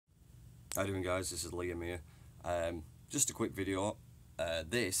How you doing, guys? This is Liam here. Just a quick video.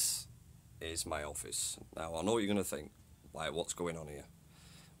 This is my office. Now, I know what you're going to think, like, what's going on here?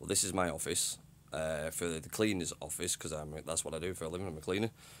 Well, this is my office for the cleaner's office, because that's what I do for a living. I'm a cleaner.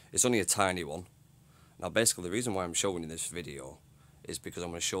 It's only a tiny one. Now, basically, the reason why I'm showing you this video is because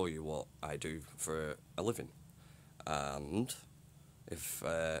I'm going to show you what I do for a living. And if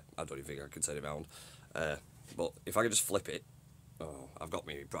I don't even think I can turn it around, but if I could just flip it. Oh, I've got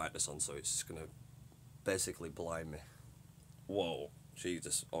my brightness on, so it's going to basically blind me. Whoa,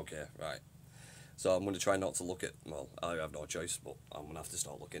 Jesus, okay, right. So I'm going to try not to look at, well, I have no choice, but I'm going to have to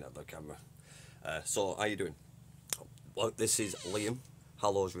start looking at the camera. So, how you doing? Well, this is Liam,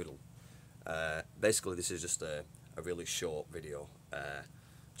 Hallow's Riddle. Basically, this is just a really short video,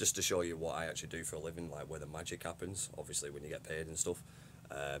 just to show you what I actually do for a living, like where the magic happens, obviously when you get paid and stuff.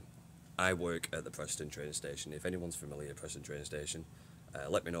 I work at the Preston train station. If anyone's familiar with Preston train station,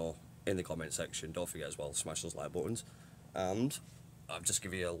 let me know in the comment section. Don't forget as well, smash those like buttons. And I'll just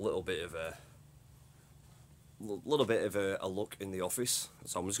give you a little bit of a look in the office.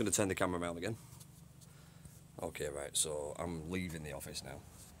 So I'm just going to turn the camera around again. Okay, right, so I'm leaving the office now.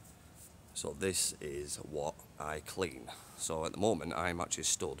 So this is what I clean. So at the moment I'm actually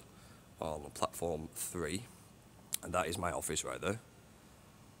stood on platform 3, and that is my office right there.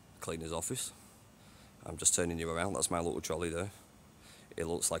 Cleaner's office. I'm just turning you around. That's my little trolley there. It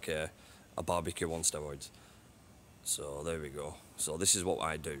looks like a barbecue on steroids. So there we go. So this is what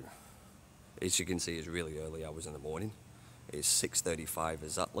I do. As you can see, it's really early hours in the morning. It's 6:35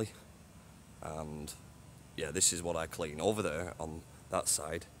 exactly. And yeah, this is what I clean. Over there on that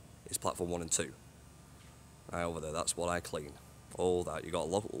side is platform 1 and 2. Right over there, that's what I clean. All that. You got a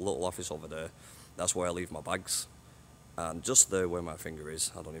little office over there. That's where I leave my bags. And just there where my finger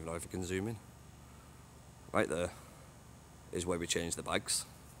is, I don't even know if you can zoom in. Right there is where we change the bags.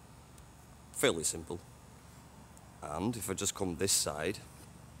 Fairly simple. And if I just come this side,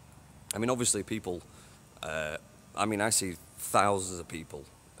 I mean, obviously people, I see thousands of people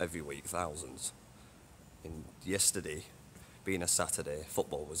every week, thousands. And yesterday, being a Saturday,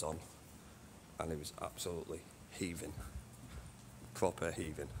 football was on, and it was absolutely heaving. Proper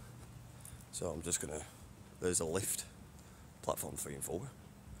heaving. So I'm just gonna, there's a lift. Platform 3 and 4,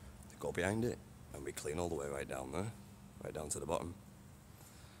 they go behind it, and we clean all the way right down there, right down to the bottom.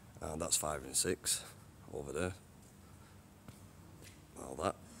 And that's 5 and 6 over there. All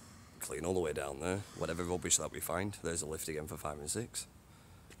that, clean all the way down there. Whatever rubbish that we find, there's a lift again for 5 and 6.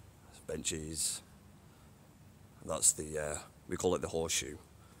 There's benches. That's the we call it the horseshoe,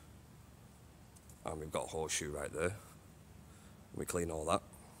 and we've got a horseshoe right there. We clean all that.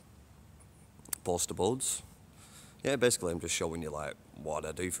 Poster boards. Yeah, basically I'm just showing you like what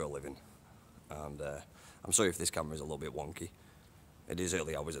I do for a living. And I'm sorry if this camera is a little bit wonky. It is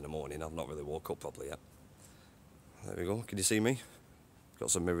early hours in the morning, I've not really woke up properly yet. There we go, can you see me?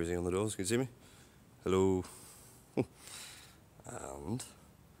 Got some mirrors here on the doors, can you see me? Hello. And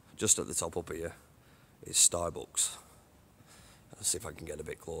just at the top up here is Starbucks. Let's see if I can get a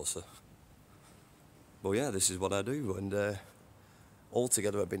bit closer. But yeah, this is what I do, and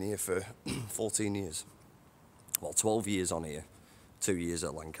altogether I've been here for 14 years. Well, 12 years on here, 2 years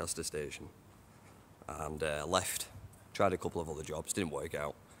at Lancaster Station, and left, tried a couple of other jobs, didn't work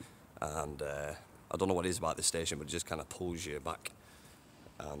out, and I don't know what it is about this station, but it just kind of pulls you back,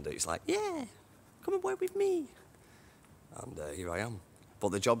 and it's like, yeah, come and work with me, and here I am. But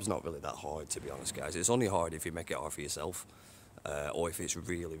the job's not really that hard, to be honest, guys. It's only hard if you make it hard for yourself, or if it's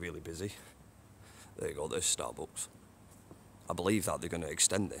really, really busy. There you go, there's Starbucks. I believe that they're going to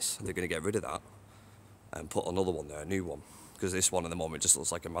extend this, they're going to get rid of that, and put another one there, a new one, because this one at the moment just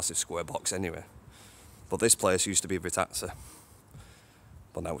looks like a massive square box anyway. But this place used to be Britatza,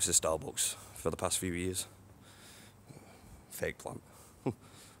 but now it's a Starbucks for the past few years. Fake plant.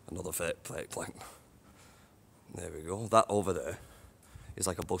 Another fake plant. There we go. That over there is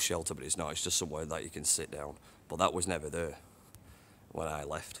like a bus shelter, but it's not, it's just somewhere that you can sit down. But that was never there when I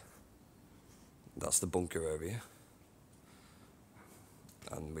left. That's the bunker area,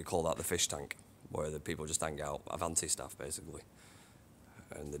 and we call that the fish tank, where the people just hang out, Avanti staff basically,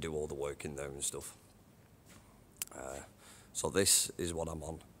 and they do all the work in there and stuff. So this is what I'm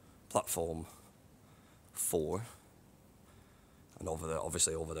on, platform 4, and over there,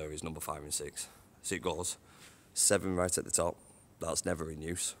 obviously over there is number 5 and 6. So it goes 7 right at the top, that's never in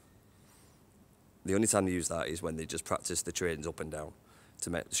use. The only time they use that is when they just practice the trains up and down,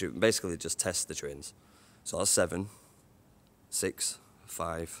 to shoot, basically just test the trains. So that's 7, 6,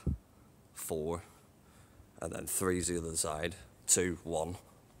 5, 4, and then 3 is the other side, 2, 1,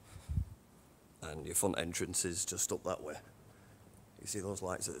 and your front entrance is just up that way. You see those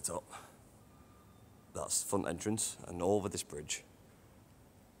lights at the top? That's the front entrance, and over this bridge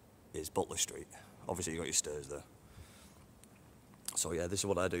is Butler Street. Obviously, you've got your stairs there. So yeah, this is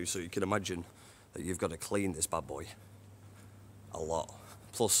what I do. So you can imagine that you've got to clean this bad boy a lot.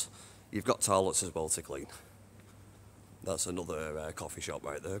 Plus, you've got toilets as well to clean. That's another coffee shop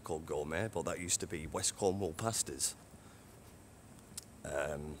right there called Gourmet, but that used to be West Cornwall Pastas.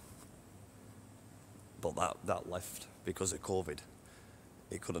 But that left because of COVID.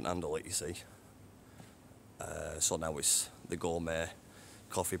 It couldn't handle it, you see. So now it's the Gourmet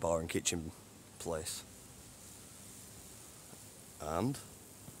coffee bar and kitchen place. And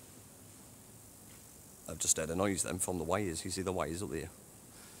I've just heard a noise then from the wires. You see the wires up there?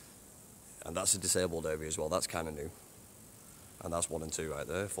 And that's a disabled area as well. That's kind of new. And that's 1 and 2 right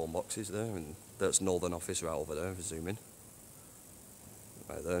there, 4 boxes there, and that's Northern Office right over there, if I zoom in.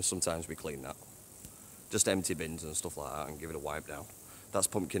 Right there, sometimes we clean that. Just empty bins and stuff like that and give it a wipe down. That's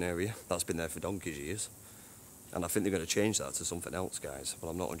pumpkin area, that's been there for donkey's years. And I think they're going to change that to something else, guys, but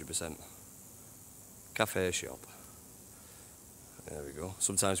I'm not 100%. Cafe shop. There we go.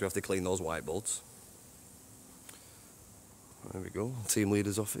 Sometimes we have to clean those whiteboards. There we go, team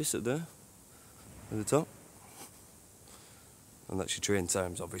leader's office up there, at the top. And that's your train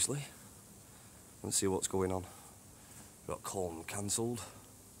times, obviously. Let's see what's going on. We've got Colne cancelled.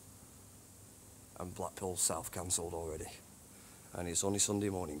 And Blackpool South cancelled already. And it's only Sunday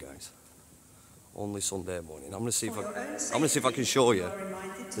morning, guys. Only Sunday morning. I'm gonna see if I can show you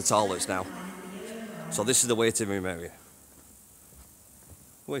the toilets now. So this is the waiting room area.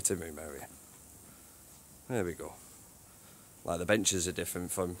 Waiting room area. There we go. Like the benches are different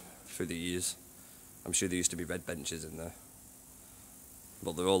from through the years. I'm sure there used to be red benches in there.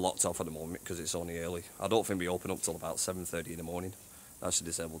 But they're all locked off at the moment because it's only early. I don't think we open up till about 7:30 in the morning. That's the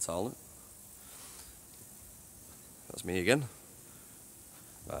disabled toilet. That's me again.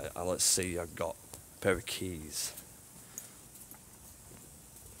 Right, and let's see, I've got a pair of keys.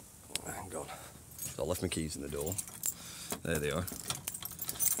 Hang on. So I left my keys in the door. There they are.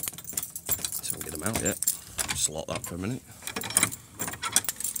 See if I can get them out yet. Just lock that for a minute.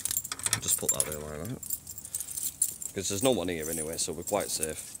 Just put that there like that. Because there's no one here anyway, so we're quite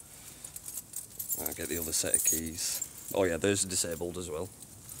safe. I'll get the other set of keys. Oh yeah, there's disabled as well.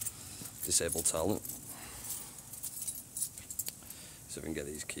 Disabled talent. So we can get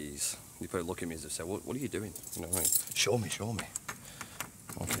these keys. You probably look at me as if say, what are you doing? You know what I mean? Show me.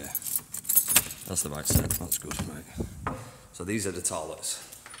 Okay. That's the right set, that's good, right. So these are the toilets.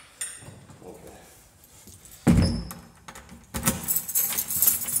 Okay.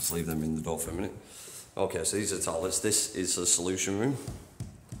 Let's leave them in the door for a minute. Okay, so these are the toilets. This is the solution room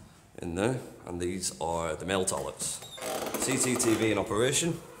in there, and these are the male toilets. CCTV in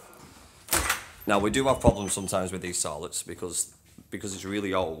operation. Now we do have problems sometimes with these toilets because it's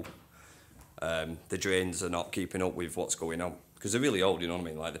really old. The drains are not keeping up with what's going on because they're really old. You know what I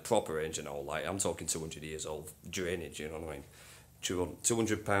mean? Like the proper range and all. Like I'm talking 200 years old drainage. You know what I mean?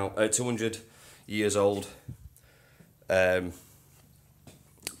 200 years old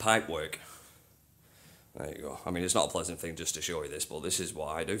pipe work. There you go. I mean, it's not a pleasant thing just to show you this, but this is what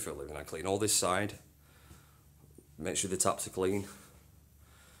I do for a living. I clean all this side, make sure the taps are clean,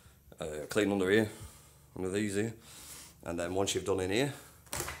 clean under here, under these here, and then once you've done in here,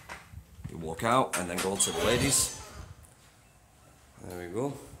 you walk out and then go on to the ladies. There we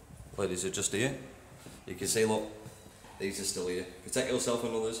go. Ladies are just here. You can see, look, these are still here. Protect yourself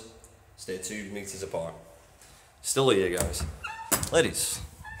and others. Stay 2 meters apart. Still here, guys. Ladies.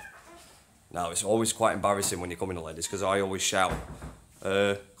 Now, it's always quite embarrassing when you come in to ladies because I always shout,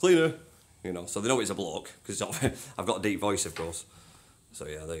 cleaner, you know, so they know it's a bloke because I've got a deep voice, of course. So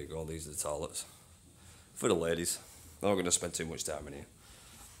yeah, there you go, these are the toilets. For the ladies, I'm not going to spend too much time in here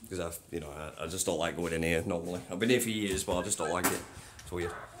because I just don't like going in here normally. I've been here for years, but I just don't like it. It's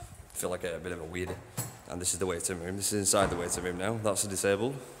weird. I feel like a bit of a weirdo. And this is the waiting room. This is inside the waiting room now. That's the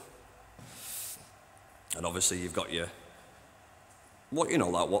disabled. And obviously you've got your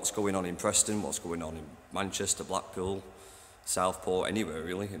what's going on in Preston, what's going on in Manchester, Blackpool, Southport, anywhere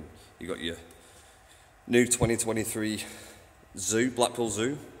really. And you got your new 2023 Zoo, Blackpool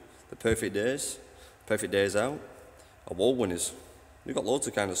Zoo, the perfect days out, award winners. You've got loads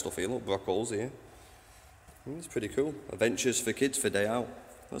of kind of stuff here. Look, black holes here. It's pretty cool. Adventures for kids for day out.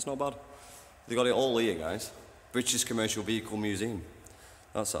 That's not bad. They got it all here, guys. British Commercial Vehicle Museum.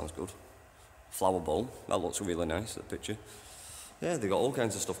 That sounds good. Flower bowl. That looks really nice. That picture. Yeah, they got all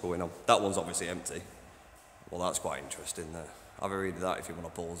kinds of stuff going on. That one's obviously empty. Well, that's quite interesting there. Have a read of that if you want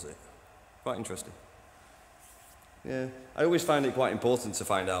to pause it. Quite interesting. Yeah, I always find it quite important to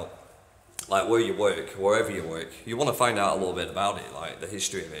find out like where you work, wherever you work, you want to find out a little bit about it, like the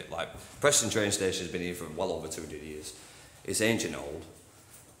history of it. Like Preston train station has been here for well over 200 years. It's ancient old,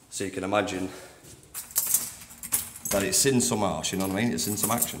 so you can imagine that it's seen some arse, you know what I mean? It's in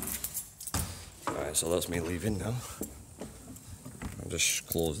some action. Alright, so that's me leaving now. I'll just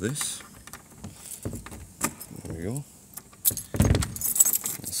close this. There we go.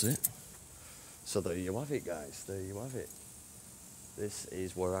 That's it. So there you have it, guys. There you have it. This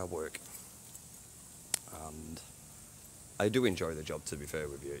is where I work. And I do enjoy the job, to be fair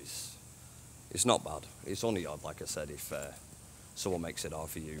with you. It's not bad. It's only odd, like I said, if someone makes it hard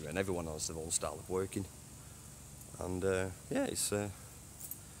for you, and everyone has their own style of working. And yeah, it's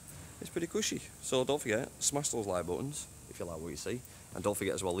pretty cushy. So don't forget, smash those like buttons if you like what you see, and don't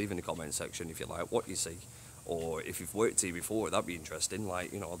forget as well, leave in the comment section if you like what you see, or if you've worked here before. That'd be interesting.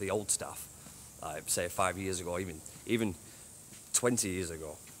 Like, you know, the old stuff, like say 5 years ago, even 20 years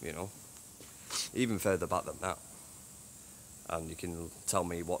ago. You know, even further back than that. And you can tell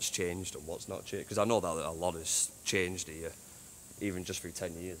me what's changed and what's not changed, because I know that a lot has changed here, even just through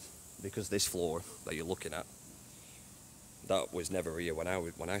 10 years. Because this floor that you're looking at, that was never here when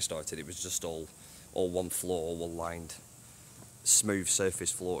I started. It was just all one floor, all lined, smooth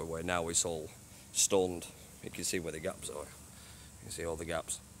surface floor. Where now it's all stoned. You can see where the gaps are. You can see all the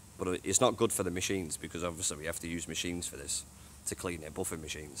gaps. But it's not good for the machines, because obviously we have to use machines for this to clean it, buffing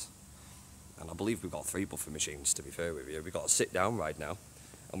machines. And I believe we've got 3 buffing machines, to be fair with you. We've got a sit down ride now,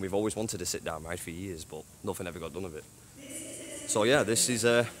 and we've always wanted a sit down ride for years, but nothing ever got done of it. So yeah, this is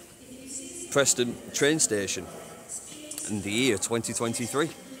Preston train station in the year 2023.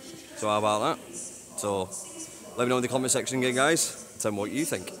 So how about that? So let me know in the comment section again, guys. Tell me what you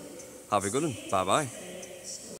think. Have a good one. Bye bye.